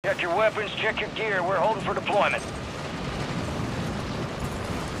Check your weapons, check your gear. We're holding for deployment.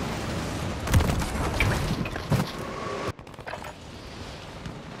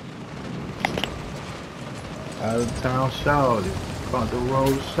 Out of town shouted. About the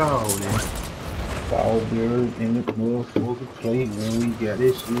road shouted. Firebird in the motherfucking plate when we got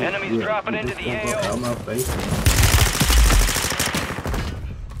this shit. Enemies dropping into the AO. Out my face.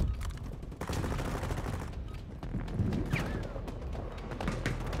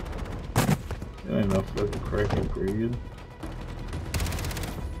 There ain't no fucking cracking breed.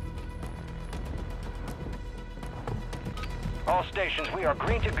 All stations, we are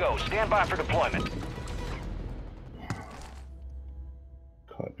green to go. Stand by for deployment.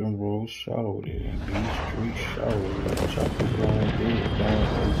 Caught them roads shouted. These streets shouted. Like choppers going dead. Down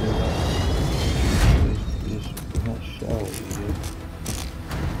this not shouted.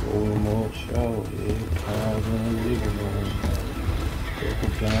 Roll them up shouted. Cars in the living room.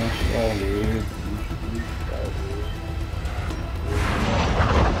 Circle down shouted.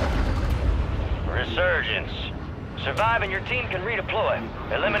 Resurgence. Survive and your team can redeploy.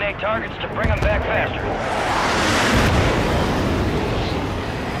 Eliminate targets to bring them back faster.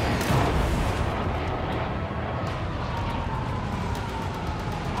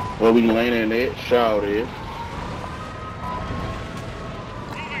 Well, we landing that shouted.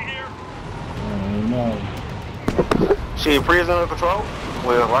 No. She in prison under control?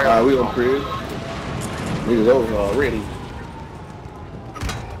 Well, right We on prison. Niggas over already.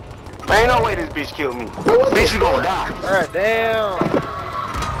 ain't no way this bitch killed me. Bitch, you gonna die. Alright, damn.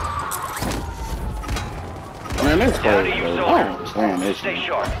 Man, that's Down crazy. to you, I don't soldier. understand that Stay shit.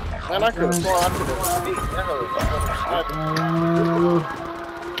 sharp. Man, I could've sworn I could've beat that hoe.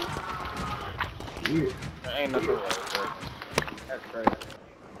 There ain't nothing wrong with that. That's crazy.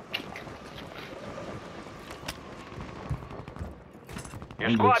 Your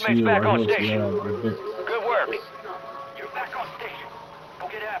squad mate's back on station. Good work. You're back on station. Go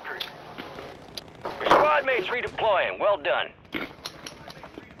get after it. Your squad mate's redeploying. Well done.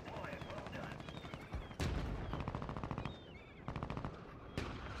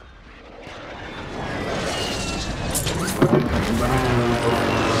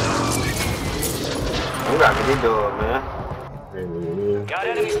 We got to get done, man. Got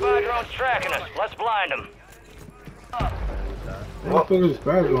enemy spy drones tracking us. Let's blind them. What the fuck is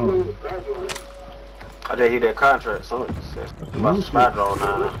back on? I just hit that contract, so it's about to spy drone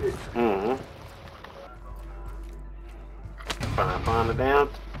now. Trying to find the damn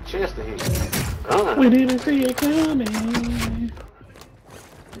chest to hit. We didn't see it coming.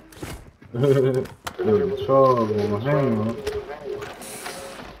 Charles on my hand.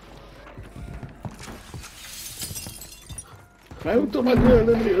 Man, we took my girl,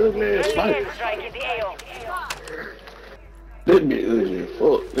 let me ugly ass fight. Let me ugly as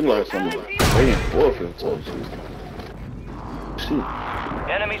fuck. It's like something playing warfare or something. Shit.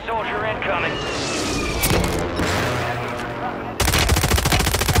 Enemy soldier incoming.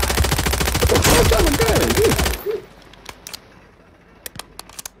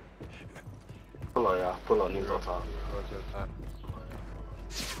 Pull on, y'all. Pull on, niggas on top.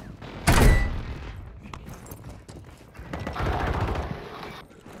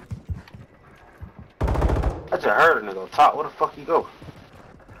 I just heard a nigga on top. Where the fuck you go?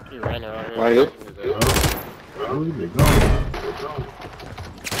 He ran around here. Right here. Where they going?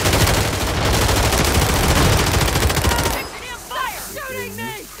 Shooting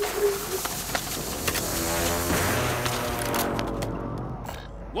me!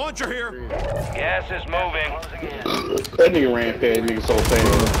 Launcher here. Gas is moving. That nigga ran past nigga so fast.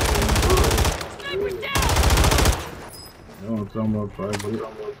 Sniper down! You know what I'm talking about, private.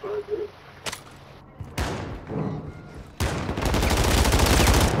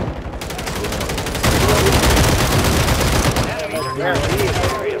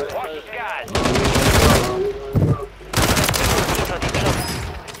 Watch the skies.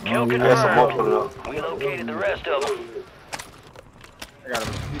 Kill confirmed. We located the rest of them. I got a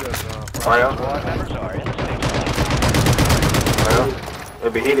mosquito gun. Squad members are in the station. They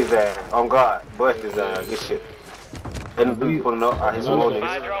be hit his ass. On God. Bust his ass. This shit. And the dude pulling up. His more Spy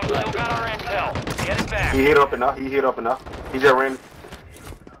niggas. drone still got our intel. Get it back. He hit up enough. He hit up enough. He just ran.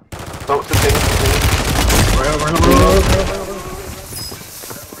 Throw two things.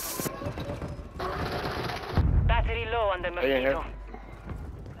 Battery low on the mosquito.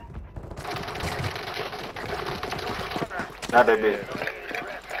 Not that big.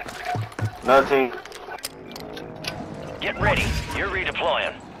 Another team. Get ready. You're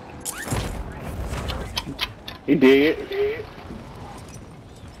redeploying. He did.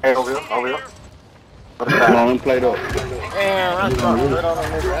 Hey, over here. Over here. Come on, played up. Damn, I dropped good on the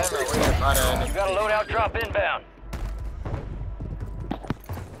nigga. I ain't know where I got You got a loadout drop inbound.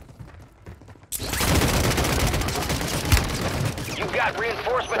 You got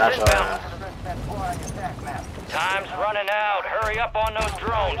reinforcements inbound. Time's running out. Hurry up on those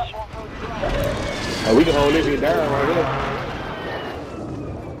drones. Oh, we can hold this shit down right here.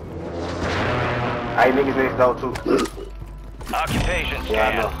 Hey, niggas next door too. Occupation scan. Yeah,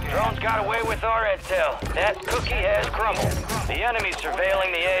 I know. Drones got away with our intel. That cookie has crumbled. The enemy's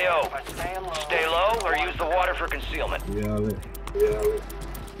surveilling the AO. Stay low or use the water for concealment.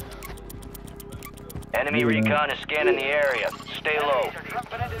 Enemy recon is scanning the area. Stay low.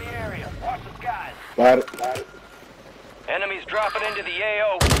 Got it. Enemies dropping into the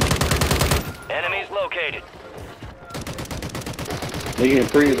AO. Enemies located. They in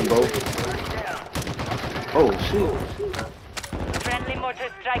prison, bro. Oh, shit. Friendly mortar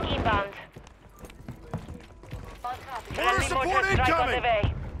strike inbound. Friendly support mortar strike on the incoming.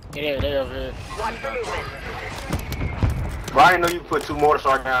 way. Yeah, they over here. Bro, I didn't know you put 2 mortar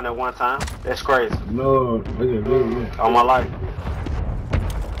strikes down at one time. That's crazy. No, look at this. All my life.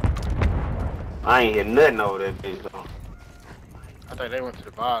 I ain't hear nothing over that bitch though. I think they went to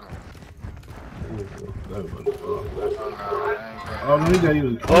the bottom. Oh, nigga,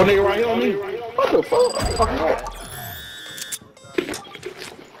 you. Oh, nigga right here on me. What the fuck?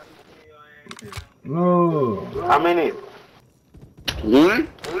 No. How many? One?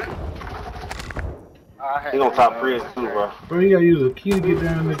 He gonna top prison too, bro. Bro, you gotta use a key to get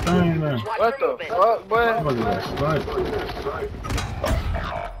down the thing now. What the fuck, boy? I'm gonna get that snipe.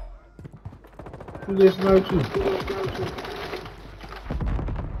 Who just sniped you?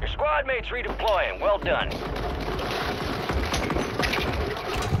 Your squad mates redeploying. Well done.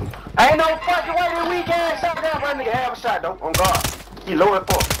 Ain't no fucking way that weak ass shot down, bro. Nigga have a shot though. On God. He low as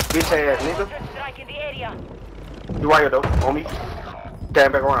fuck. Bitch ass nigga. Strike in the area. You right here though. On me.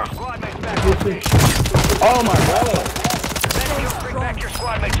 Stand back around. Squad mates back on station. Oh my god. Bring back your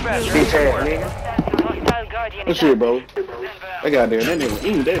squad mates faster. Bitch ass nigga. Hostile guardian That is shit, bro. That goddamn, that nigga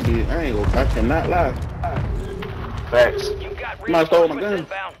eating that bitch. I cannot lie. Facts. You got Somebody stole my gun.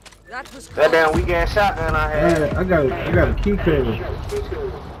 inbound. That damn weak ass shotgun I had. Yeah, I got a key cable.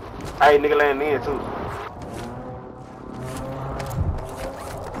 Hey, nigga landing in too.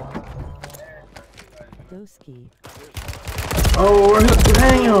 Oh, right here.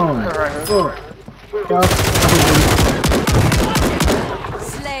 Damn. Fuck.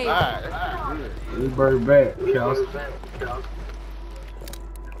 Slay. We bird back, Kelsey.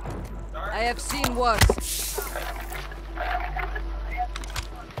 I have seen worse.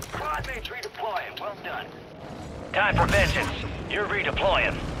 Squad mates redeploying. Well done. Time for vengeance. You're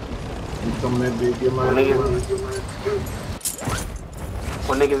redeploying. You come that big, get my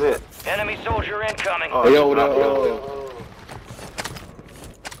What nigga's it? Enemy soldier incoming. Oh, Hey, yo,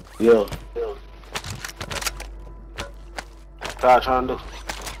 yeah. What trying to do?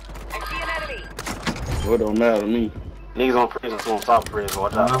 I see an enemy. What don't matter to me. Niggas on prison, so on top of prison.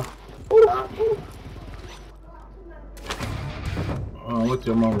 Watch out. Oh, what's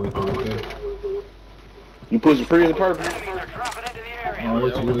your mom with? Okay. You pushing prison purple? Oh,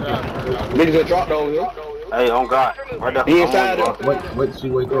 what you looking at? Niggas that dropped over here. Hey, on God. Right there. He inside on there. Wait, she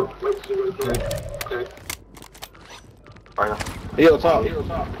wake up. Okay. Right here. He on top.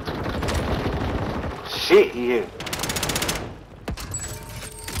 Shit, he here.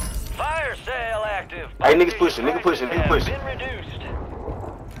 Fire sale active. Hey, niggas pushing, niggas pushing, niggas Have pushing. been reduced.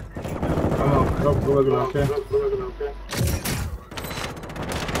 Come on, go look at okay?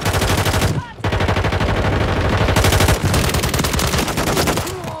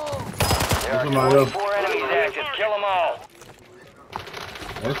 There are Somebody else. 24 enemies active. Kill them all.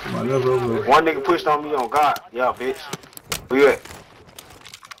 That's my level over there. One nigga pushed on me on God. Yeah, bitch. Where you at?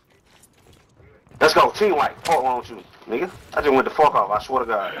 Let's go. Team white. Fuck wrong with you, nigga. I just went the fuck off. I swear to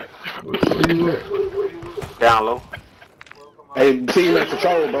God. Where you at? Down low. Hey, team at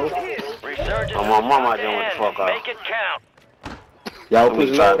control, bro. Resurgence. Oh, my mama, I just is went the in. fuck off. Make it count. Y'all Let me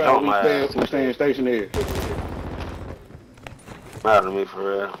pushing try low to down. dump my ass. We staying stationary. Matter to me for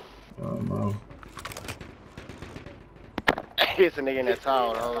real. Oh, no. It's a nigga in that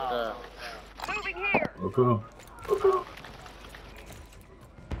tower the whole time. Moving here. Okay.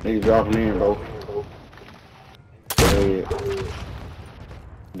 Niggas dropping in, bro. Yeah.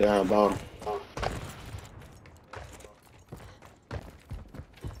 Down bottom.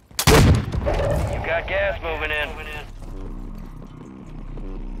 You got gas moving in.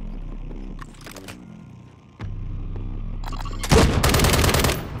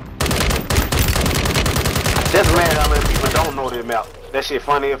 Just mad how many people don't know this map. That shit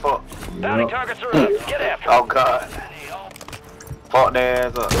funny as fuck. Bounty targets are up. Get after Oh god. Fuck their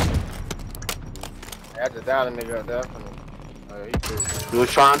ass up. I just dialed a nigga up there. He cool. You was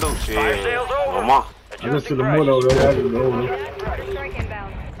trying to do shit. Fire sales over. Come on. I just see the mono though. I just go. Strike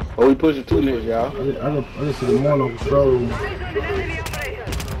inbound. Oh, we pushing 2 niggas, y'all. I just see the mono control.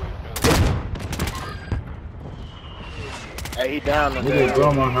 Hey, he down Look there. at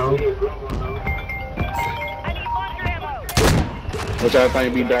grandma house. I need launcher ammo. What y'all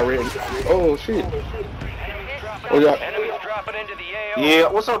think be direct? Oh, shit. Oh, y'all. Enemies dropping into the AO. Yeah,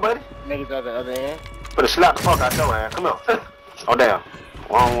 what's up, buddy? Niggas at the other end. Better slap the fuck out your ass. Come here. Oh, damn.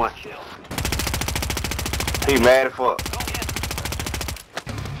 1-on-1. He mad as fuck.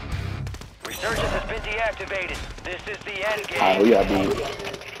 Resurgence has been deactivated. This is the end game. Alright, we gotta be.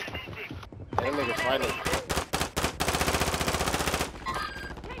 They niggas fighting.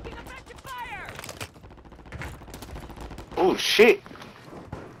 Oh, shit.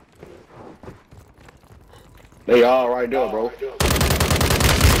 They all right there, bro.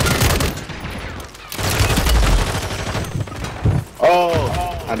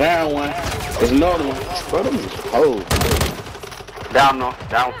 Oh, I down one. There's another one. Bro, them is cold. Down, no.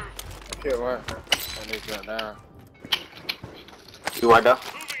 Down. Shit, what? That nigga got down. You right there?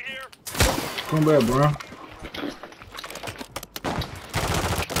 Come back, bro.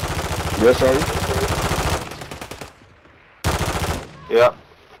 Yes, sir. Yep.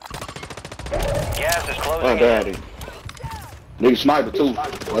 Gas is closing Oh, in. daddy. Nigga sniper, too.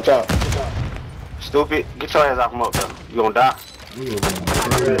 Watch out. Stupid. Get your ass off from up there. You gonna die. Be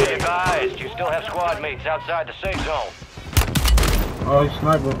advised, you still have squad mates outside the safe zone. Oh, he's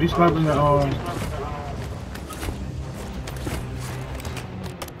sniping. He's sniping the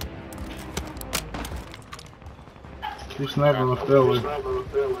He's sniping the fairway.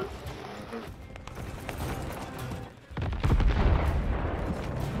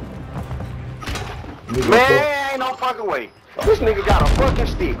 Man, ain't no fucking way. This nigga got a fucking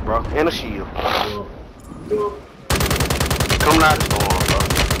stick, bro, and a shield. Coming out the storm, bro.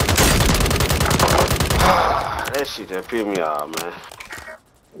 That shit just pissed me off, man.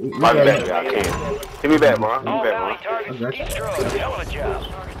 Fight me back, I can. Hit me back, bro. Hit me All back, bounty bro. targets destroyed. Hell of a job.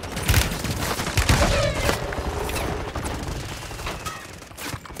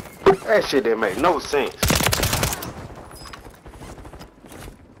 That shit didn't make no sense.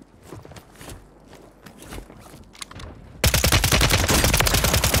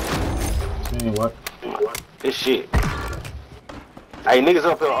 Saying what? This shit. Hey, niggas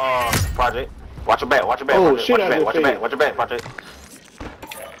up here, project. Watch your back, watch your back, Oh, project. shit, Watch your I back, watch your just back, watch your back, project.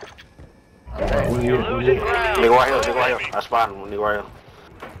 You're losing ground. Nigga right here, nigga right here. I spotted him, nigga right here.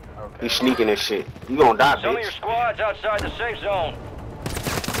 He's sneaking this shit. You gonna die, Some of your bitch. squad's outside the safe zone.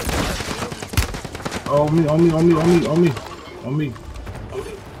 Oh, on me.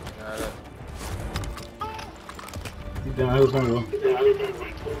 He's down here somewhere.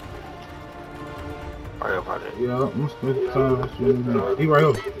 Right here, project. Yeah, I'm spending time. He right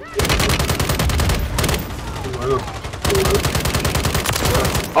here.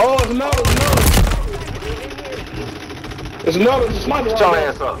 Oh, it's another. It's another. It's a sniper Get your right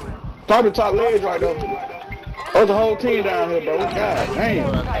ass up. there. Probably top ledge right there. There's a whole team down here, bro. God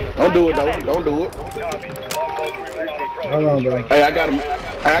damn. Don't do it, though. Don't do it. Hold on, bro. Hey, I got a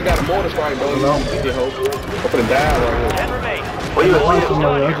mortar strike, bro. You don't get your hoe. I'm finna die right here. 10 remain. Where you Watch at? him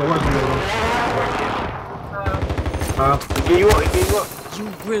over there. Watch him over there. Huh? He get you up, he get you up. You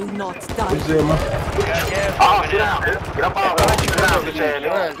will not What die. you say, man? Gas Oh, moving sit in. down. Get up off of Sit down, bitch ass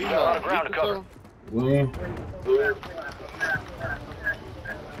nigga. Be On the ground to cover. When?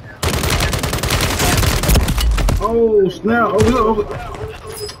 Oh, snap. Over.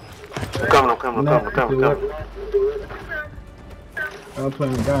 I'm coming. I'm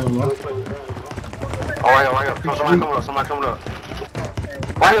playing the game, man. Oh, right here. Somebody coming up.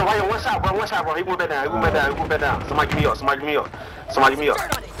 Right here. One shot, bro. He went back down. Somebody give me up.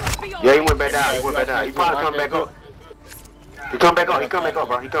 Yeah, he went back down. He probably come back up. He come back up,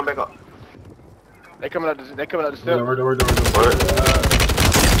 bro. They coming up the Yeah, step. right there. Word.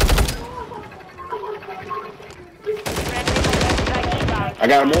 I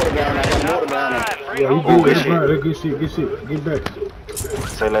got a mortar down. Yeah, he Oh, good. good That's shit. right. That's good shit. Get back.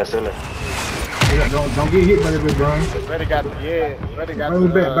 Say less. Yeah, don't get hit by that big Brian. Brother got the Buy me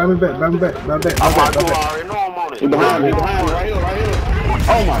back. I'm about to already know I'm on it. He behind me, right here.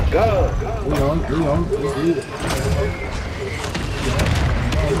 Oh my god. We on.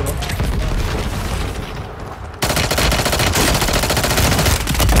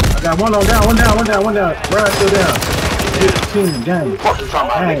 I got one down. Brian's still down. 15 game. Fuck you talking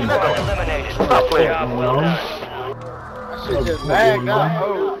about, nigga? Let go. Eliminated. Stop playing. Job well done. That shit just lagged out.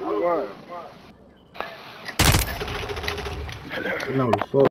 Oh, You know the fuck.